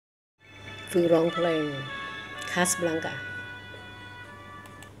ฝึกร้องเพลง Casa Blanca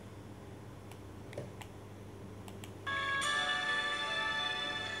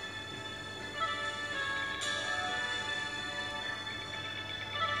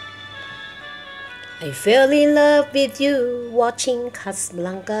I fell in love with you watching Casa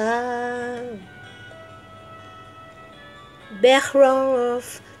Blanca. Background of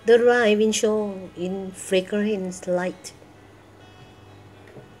the driving show in flickering light.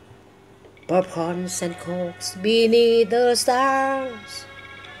 Popcorns and cokes beneath the stars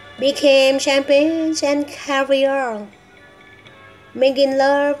became champagne and caviar, making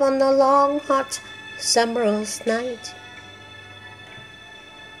love on a long hot summer's night.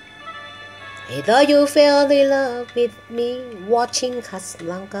 I thought you fell in love with me watching Casa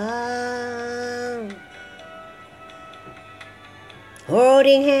Blanca,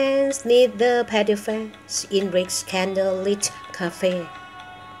 holding hands neath the patio fence in Rick's candlelit cafe,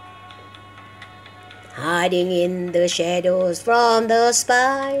 hiding in the shadows from the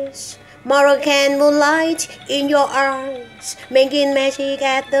spice, Moroccan moonlight in your arms, making magic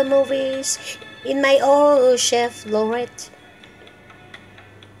at the movies in my old chef Lorette.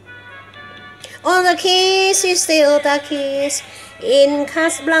 All the kiss is still the kiss in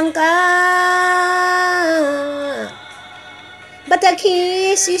Casa Blanca, but the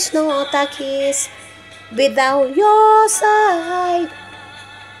kiss is not a kiss without your side.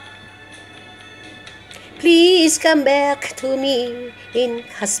 Please come back to me in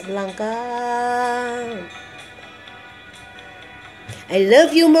Casa Blanca. I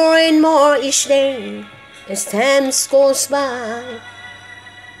love you more and more each day as time goes by.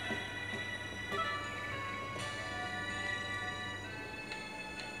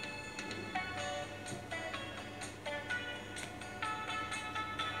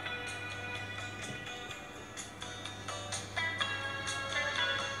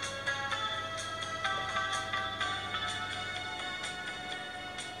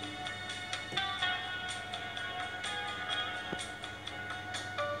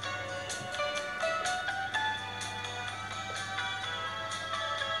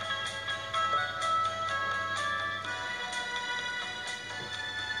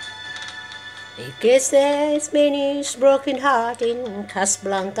 I guess there's many broken heart in Casa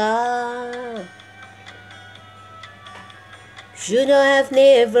Blanca. Should I have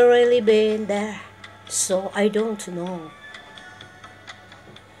never really been there, so I don't know.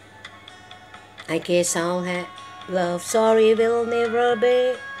 I guess our love story will never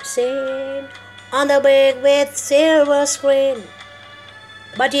be seen on the big with silver screen,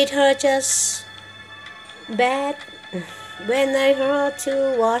 but it hurt just bad when I heard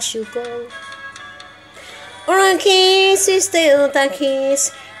to watch you go. Or a kiss is still the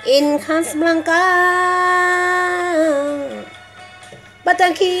kiss in Casa Blanca, but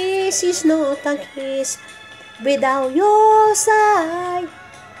the kiss is not a kiss without your side.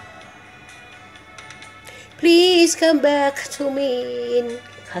 Please come back to me in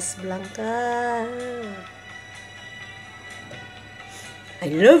Casa Blanca. I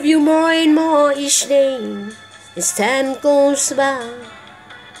love you more and more each day as time goes by.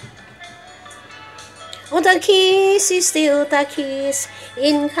 Oh, the kiss is still the kiss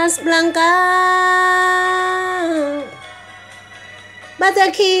in Casa Blanca, but the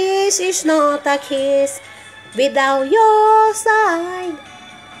kiss is not a kiss without your side.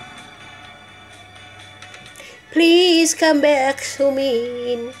 Please come back to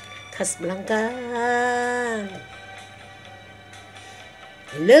me in Casa Blanca.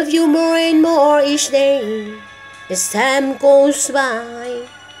 I love you more and more each day as time goes by.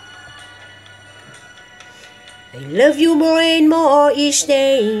 I love you more and more each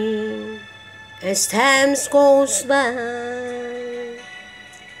day as time goes by.